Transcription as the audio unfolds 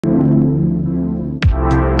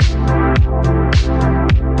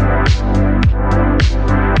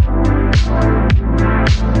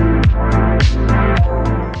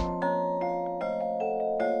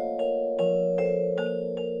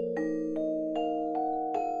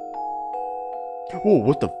Oh,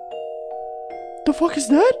 what the fuck is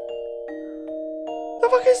that? The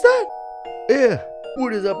fuck is that? Yeah.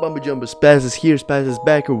 What is up, Mamba Jumbo? Spazious here, Spazious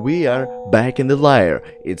back. We are back in the Lire.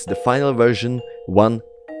 It's the final version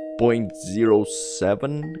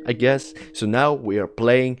 1.07, I guess. So now we are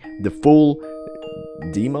playing the full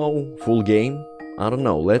demo, full game. I don't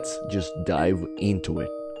know. Let's just dive into it.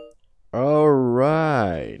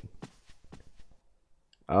 Alright.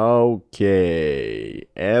 Okay.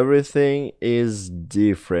 Everything is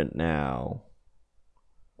different now.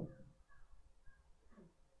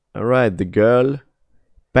 Alright, the girl.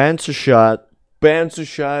 Panzer shot. Panzer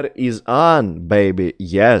shot is on, baby.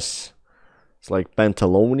 Yes. It's like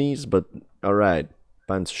pantalones, but alright.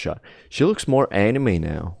 Panzer shot. She looks more anime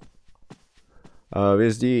now.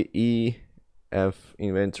 Where's the E, F,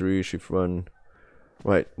 inventory, shift run.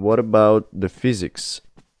 Right, what about the physics?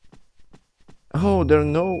 Oh, there are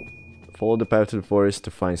no... Follow the path to the forest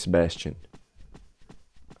to find Sebastian.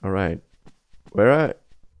 Alright. Where?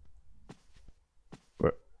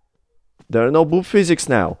 There are no boob physics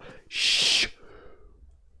now. Shh.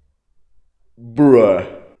 Bruh.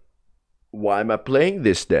 Why am I playing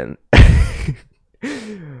this then? I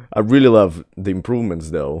really love the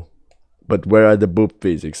improvements though. But where are the boob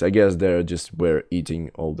physics? I guess they're just where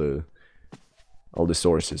eating all the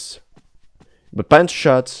sources. But punch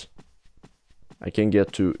shots I can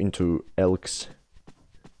get into elks.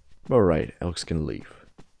 Alright, elks can leave.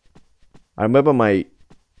 I remember my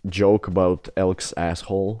joke about elk's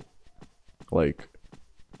asshole. Like,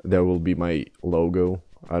 there will be my logo.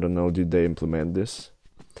 I don't know, did they implement this?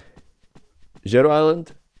 Zero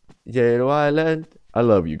Island? Zero Island. I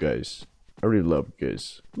love you guys. I really love you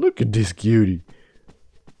guys. Look at this cutie.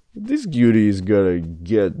 This cutie is gonna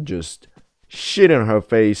get just shit on her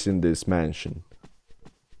face in this mansion.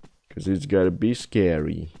 Cause it's gotta be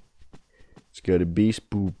scary. It's gotta be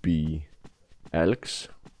spoopy. Alex?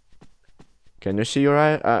 Can I see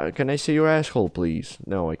your can I see your asshole, please?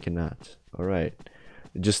 No, I cannot. Alright.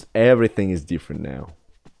 Just everything is different now.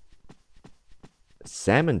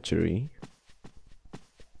 Cemetery?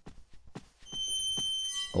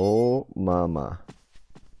 Oh, mama.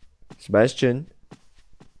 Sebastian?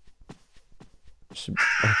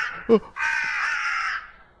 Oh.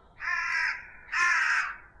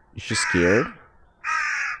 Is she scared?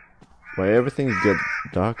 Why everything get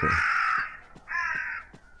darker?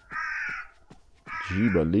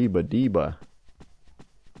 Jeeba, liba, diba.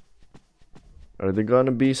 Are there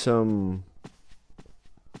gonna be some...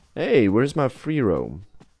 Hey, where's my free roam?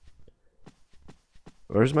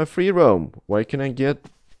 Where's my free roam? Why can I get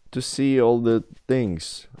to see all the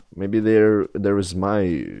things? Maybe there is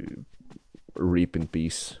my reaping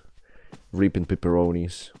piece. Reaping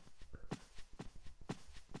pepperonis.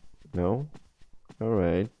 No?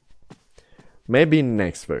 Alright. Maybe in the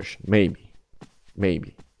next version. Maybe.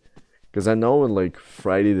 Maybe. Because I know in like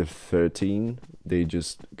Friday the 13th, they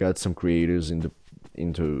just got some creators into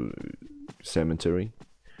cemetery.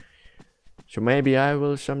 So maybe I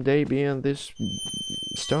will someday be on this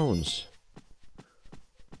stones.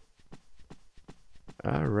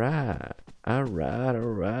 Alright.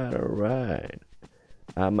 Alright.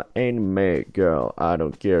 I'm an anime girl. I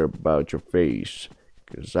don't care about your face.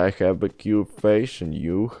 Cause I have a cute face and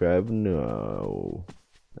you have no.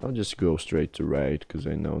 I'll just go straight to right, because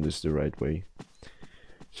I know this is the right way.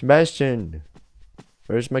 Sebastian!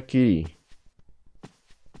 Where's my kitty?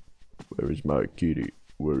 Where is my kitty?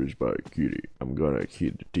 Where is my kitty? I'm gonna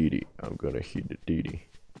hit the titty. I'm gonna hit the titty.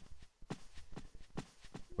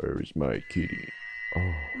 Where is my kitty?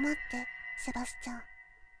 Oh.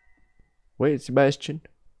 Wait, Sebastian.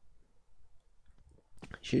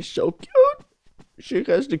 She's so cute. She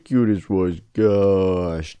has the cutest voice.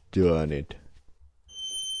 Gosh darn it.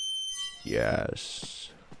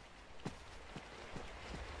 Yes.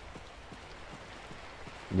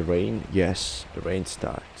 The rain? Yes, the rain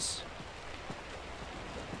starts.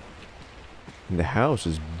 And the house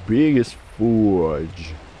is big as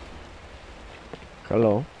fudge.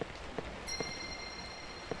 Hello.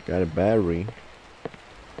 Got a battery.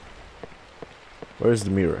 Where's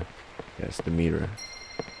the mirror? Yes, the mirror.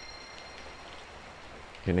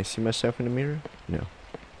 Can I see myself in the mirror? No.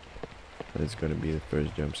 That's gonna be the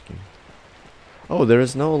first jump scare. Oh, there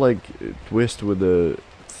is no like twist with the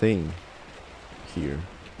thing here.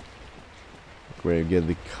 Where you get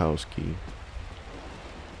the house key.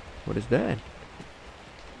 What is that?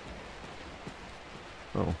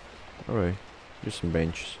 Oh, alright. Just some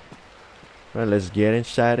benches. Alright, let's get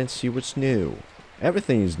inside and see what's new.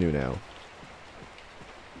 Everything is new now.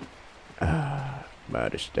 Ah, my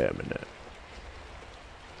stamina.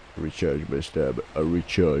 Recharge my stamina.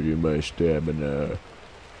 Recharging my stamina.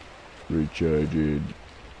 Recharge it.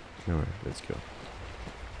 Alright, let's go.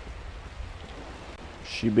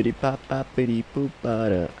 Shibbity pop poppity poop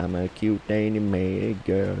butter. I'm a cute anime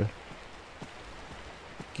girl.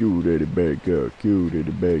 Cute little bad girl, cute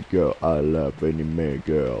little bad girl. I love anime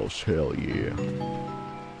girls, hell yeah.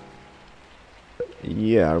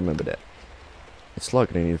 Yeah, I remember that. It's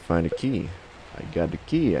locked, I need to find a key. I got the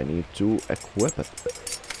key, I need to equip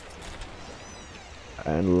it.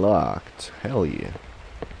 And locked, hell yeah.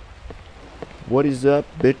 What is up,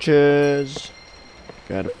 bitches?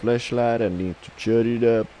 Got a flashlight, I need to charge it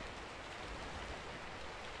up.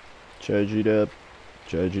 Charge it up,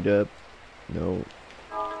 charge it up. No.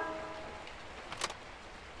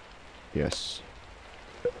 Yes.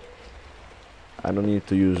 I don't need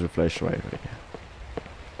to use a flashlight right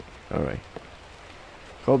now. Alright.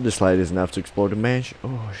 Hope this light is enough to explore the mansion.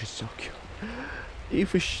 Oh, she's so cute.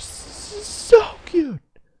 Eva, she's so cute.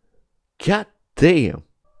 God damn.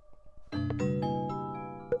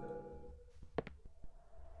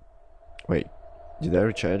 Wait, did I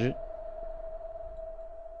recharge it?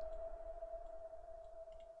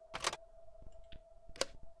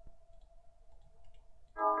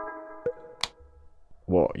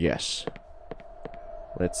 Whoa, yes.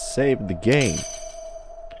 Let's save the game.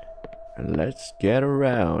 And let's get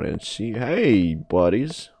around and see. Hey,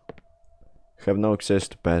 buddies. Have no access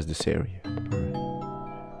to pass this area.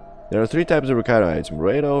 Right. There are 3 types of recovery items.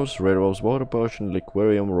 Red Rose, water potion,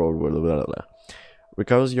 liquarium, road, blah blah blah.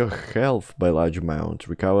 Recovers your health by large amount.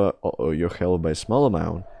 Recover your health by small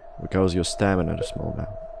amount. Recovers your stamina at a small amount.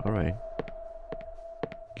 Alright.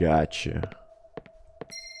 Gotcha.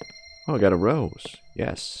 Oh, I got a rose.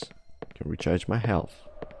 Yes. Can recharge my health.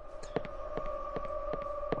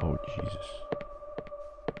 Oh, Jesus.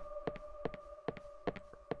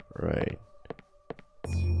 Right.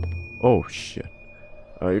 Oh, shit.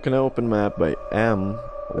 You can open map by M,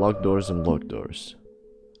 lock doors and lock doors.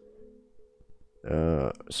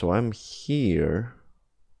 So I'm here.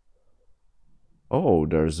 Oh,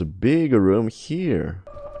 there's a bigger room here.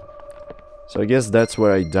 So I guess that's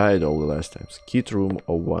where I died all the last times. Key to room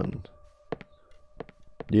 01.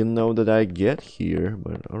 Didn't know that I get here,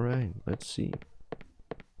 but alright, let's see.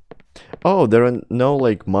 Oh, there are no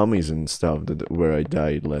like mummies and stuff where I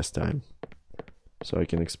died last time. So I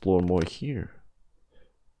can explore more here.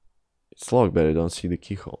 It's locked, but I don't see the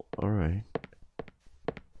keyhole. Alright.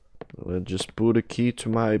 Let's just put a key to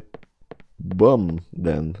my bum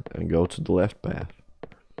then and go to the left path.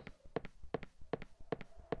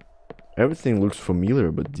 Everything looks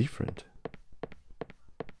familiar but different.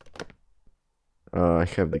 I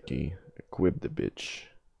have the key. Equip the bitch.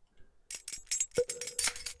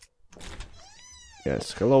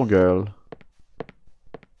 Yes, hello girl.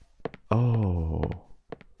 Oh.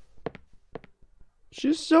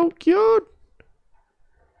 She's so cute.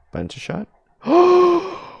 Panty shot.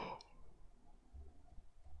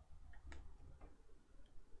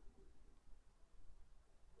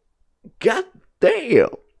 God damn.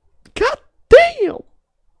 God damn.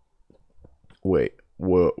 Wait.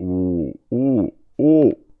 Whoa. Ooh. Ooh.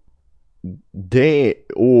 Ooh. Damn.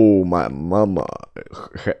 Oh, my mama.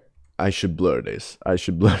 I should blur this. I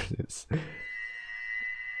should blur this.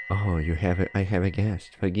 Oh, I have a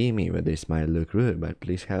guest. Forgive me when this might look rude, but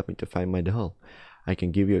please help me to find my doll. I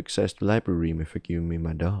can give you access to the library room if you give me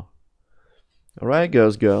my doll. Alright,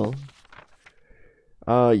 girl.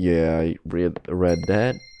 Yeah, I read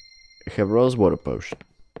that. I have rose water potion.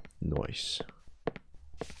 Nice.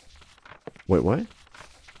 Wait, what?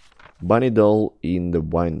 Bunny doll in the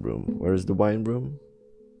wine room. Where's the wine room?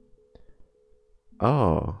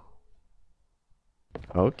 Oh.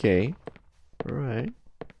 Okay. Alright.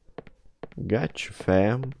 Gotcha,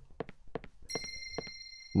 fam.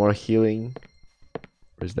 More healing.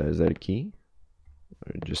 Is that a key?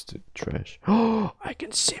 Or just a trash? Oh, I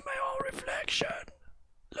can see my own reflection.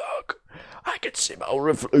 Look, I can see my own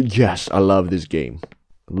reflection. Yes, I love this game.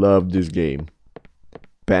 Love this game.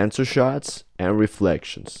 Panzer shots and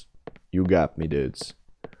reflections. You got me, dudes.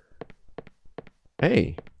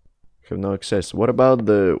 Hey, have no access. What about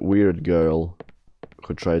the weird girl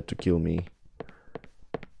who tried to kill me?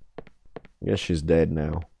 Guess she's dead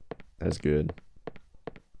now. That's good.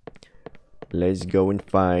 Let's go and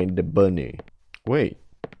find the bunny. Wait,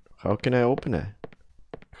 how can I open it?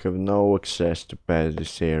 Have no access to pass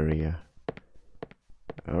this area.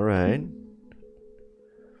 Alright.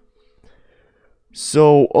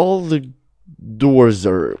 So all the doors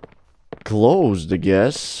are closed, I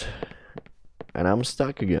guess. And I'm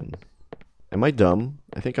stuck again. Am I dumb?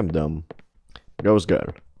 I think I'm dumb. Ghost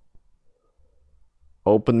girl.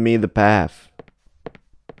 Open me the path.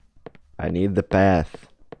 I need the path.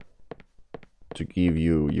 to give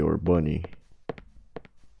you your bunny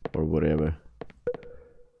or whatever.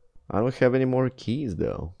 I don't have any more keys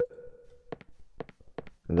though.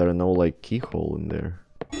 And there are no like keyhole in there.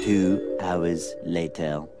 2 hours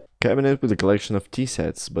later. Cabinet with a collection of tea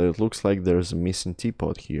sets, but it looks like there's a missing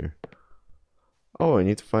teapot here. Oh, I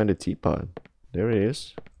need to find a teapot. There it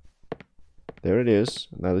is. There it is.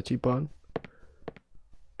 Another teapot.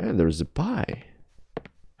 And there's a pie.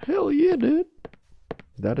 Hell yeah, dude.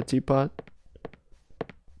 Is that a teapot?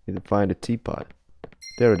 Need to find a teapot.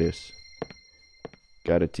 There it is.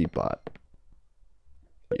 Got a teapot.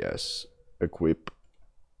 Yes. Equip.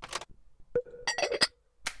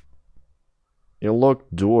 A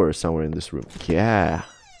locked door somewhere in this room. Yeah.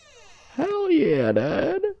 Hell yeah,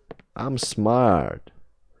 dude. I'm smart.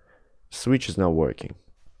 Switch is not working.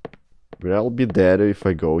 But I'll be dead if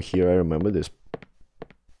I go here. I remember this.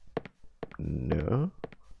 No.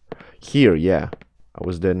 Here, yeah. I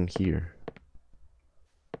was dead in here.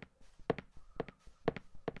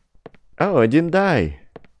 Oh, I didn't die.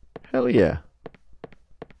 Hell yeah.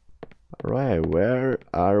 Alright, where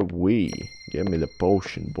are we? Give me the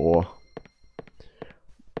potion, boy.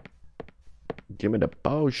 Give me the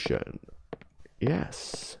potion.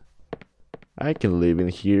 Yes. I can live in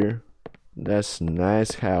here. That's a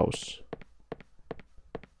nice house.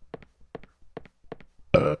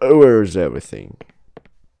 Where's everything?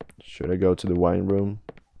 Should I go to the wine room?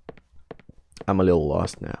 I'm a little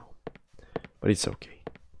lost now. But it's okay.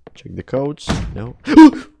 Check the codes. No.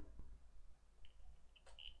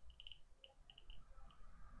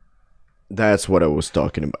 That's what I was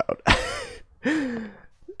talking about.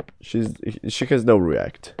 She has no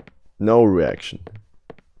react. No reaction.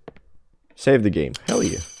 Save the game. Hell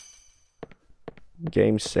yeah.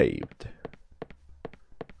 Game saved.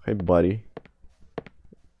 Hey buddy.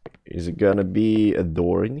 Is it gonna be a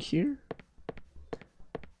door in here?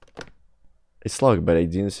 It's locked, but I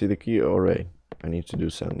didn't see the key. Alright. I need to do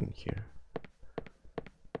something here.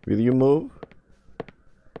 Will you move?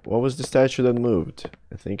 What was the statue that moved?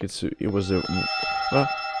 I think it was a...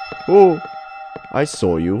 Oh! I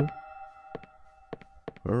saw you.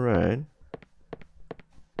 Alright.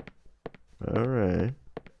 Alright.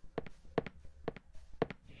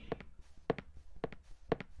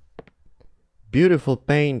 Beautiful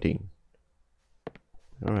painting.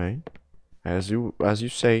 Alright. As you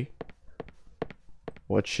say.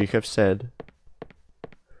 What she have said.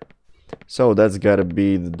 So that's gotta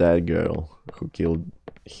be that girl who killed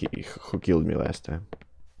me last time.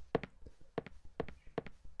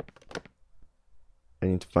 I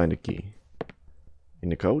need to find a key. In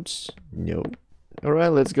the codes? No.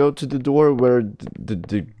 Alright, let's go to the door where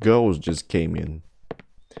the ghost just came in.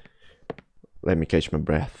 Let me catch my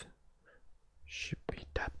breath.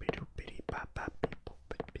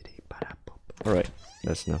 Alright,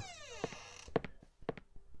 that's enough.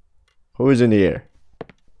 Who is in here?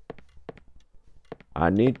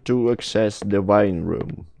 I need to access the wine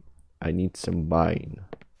room. I need some wine.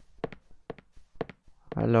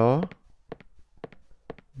 Hello?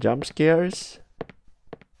 Jump scares?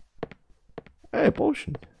 Hey,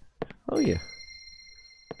 potion. Oh yeah.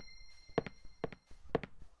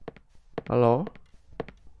 Hello?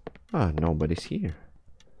 Ah, nobody's here.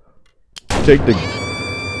 Take the...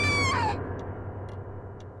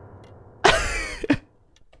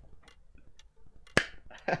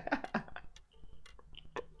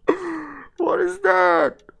 What is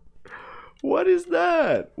that? What is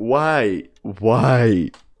that? Why? Why?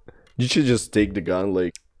 You should just take the gun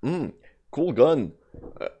like... cool gun.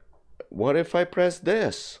 What if I press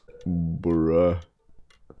this? Bruh.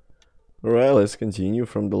 Alright, let's continue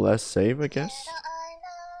from the last save, I guess.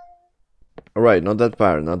 Alright, not that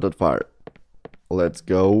far, not that far. Let's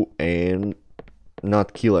go and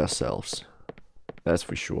not kill ourselves. That's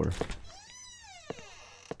for sure.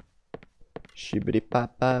 Shibbity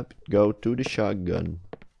pop pop, go to the shotgun.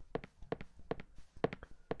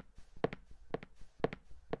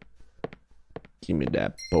 Give me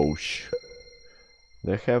that potion.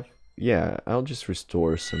 They have... Yeah, I'll just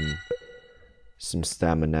restore some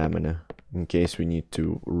stamina in case we need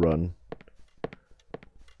to run.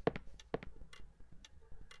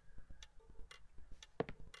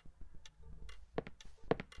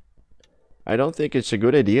 I don't think it's a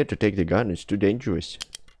good idea to take the gun, it's too dangerous.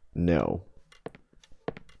 No.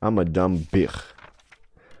 I'm a dumb bitch.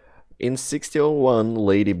 In 1601,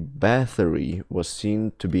 Lady Bathory was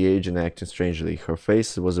seen to be aged and acting strangely. Her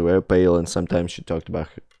face was very pale and sometimes she talked to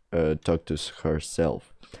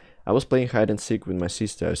herself. I was playing hide and seek with my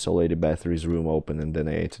sister. I saw Lady Bathory's room open and then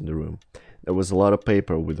I entered the room. There was a lot of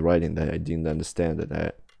paper with writing that I didn't understand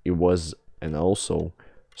and it was, and also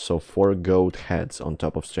Saw 4 goat heads on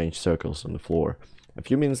top of strange circles on the floor. A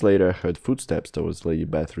few minutes later, I heard footsteps towards Lady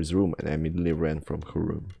Bathory's room, and I immediately ran from her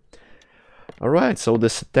room. Alright, so the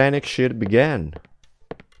satanic shit began.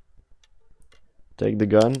 Take the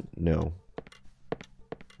gun? No.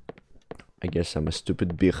 I guess I'm a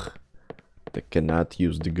stupid bitch that cannot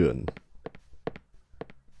use the gun.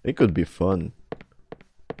 It could be fun.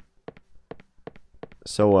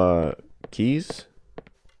 So, keys?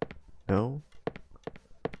 No?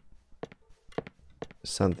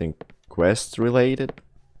 Something quest related?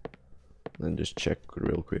 Then just check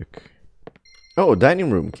real quick. Oh, dining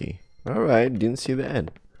room key. Alright, didn't see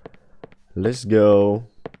that. Let's go.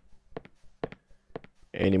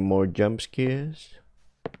 Any more jump scares?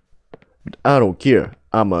 But I don't care.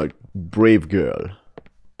 I'm a brave girl.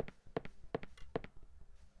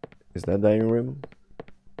 Is that dining room?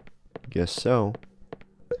 Guess so.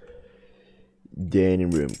 Dining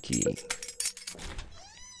room key.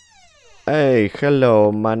 Hey,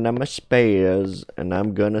 hello, my name is Spazious, and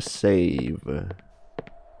I'm gonna save.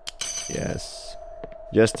 Yes.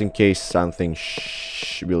 Just in case something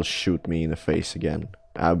will shoot me in the face again.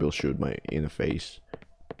 I will shoot my in the face.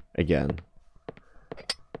 Again.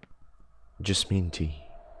 Just minty.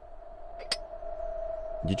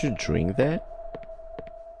 Did you drink that?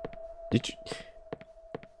 Did you...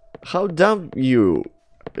 How dumb you...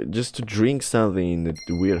 Just to drink something in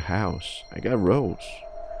the weird house. I got rose.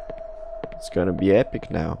 It's gonna be epic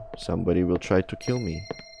now. Somebody will try to kill me.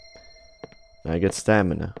 I get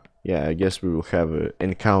stamina. Yeah, I guess we will have an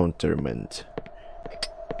encounterment.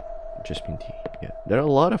 Just minty. Yeah, there are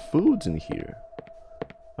a lot of foods in here.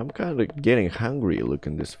 I'm kind of getting hungry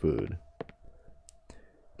looking at this food.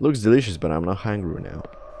 It looks delicious, but I'm not hungry now.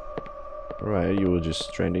 Alright, you were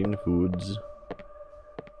just trending foods.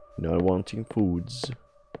 Not wanting foods.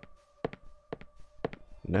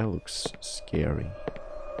 That looks scary.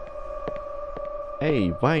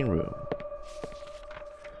 Hey, wine room.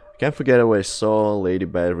 I can't forget how I saw Lady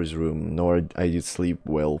Bathory's room, nor I did sleep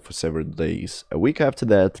well for several days. A week after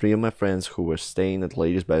that, 3 of my friends who were staying at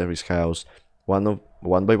Lady Bathory's house, one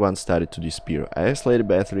by one started to disappear. I asked Lady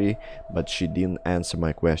Bathory, but she didn't answer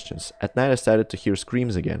my questions. At night I started to hear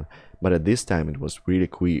screams again, but at this time it was really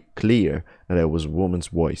clear that it was a woman's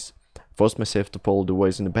voice. I forced myself to follow the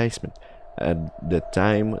voice in the basement. At the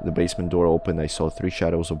time the basement door opened, I saw 3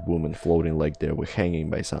 shadows of women floating like they were hanging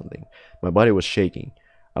by something. My body was shaking.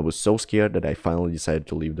 I was so scared that I finally decided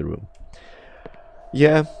to leave the room.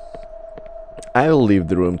 Yeah, I'll leave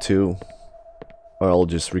the room too. Or I'll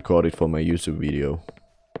just record it for my YouTube video.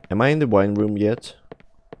 Am I in the wine room yet?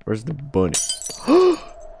 Where's the bunny? Oh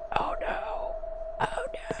no! Oh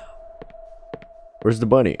no! Where's the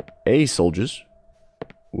bunny? Hey, soldiers.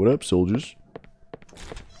 What up, soldiers?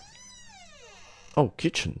 Oh,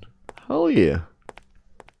 kitchen. Hell yeah.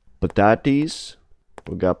 Patates.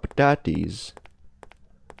 We got patates.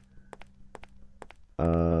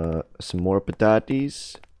 Some more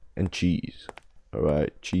patates. And cheese.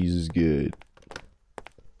 Alright, cheese is good.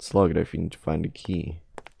 Let's log it if you need to find the key.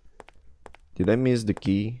 Did I miss the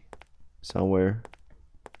key? Somewhere?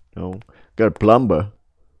 No. Got a plumber.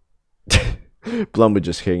 Plumber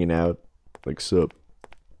just hanging out. Like sup.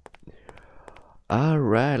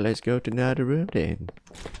 Alright, let's go to another room then.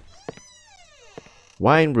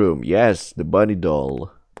 Wine room, yes, the bunny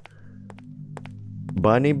doll.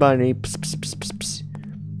 Bunny, bunny, pss, pss, pss, pss, pss.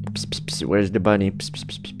 Pss, pss, pss. Where's the bunny? Pss, pss,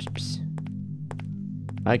 pss, pss, pss.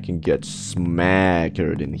 I can get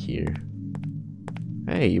smackered in here.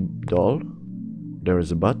 Hey, doll. There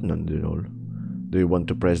is a button on the doll. Do you want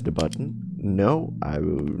to press the button? No, I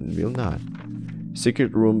will not.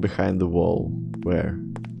 Secret room behind the wall. Where?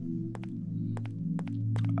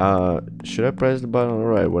 Should I press the button?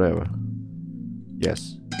 Alright, whatever.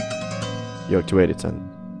 Yes. You activated, son.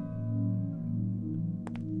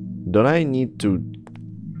 Don't I need to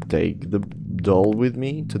take the doll with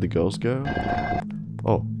me to the ghost girl?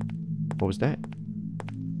 Oh, what was that?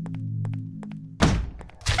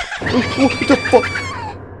 What the fuck?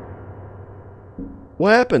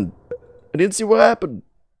 What happened? I didn't see what happened.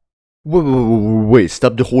 Wait,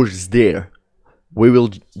 stop the horses there. We will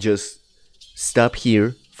just stop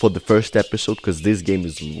here for the first episode because this game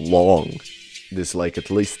is long. There's like at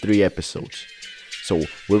least 3 episodes. So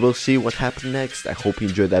we will see what happened next. I hope you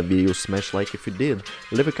enjoyed that video. Smash like if you did.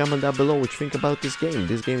 Leave a comment down below what you think about this game.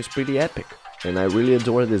 This game is pretty epic. And I really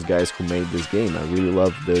adore these guys who made this game. I really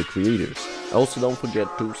love the creators. Also don't forget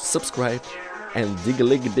to subscribe and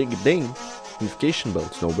dig-a-lig-a-dig-a-ding notification bell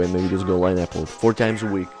to know when the videos go live. I upload 4 times a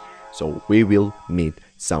week. So we will meet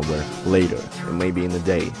somewhere later. And maybe in a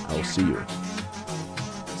day. I'll see you.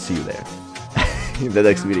 See you there. In the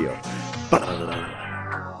next video.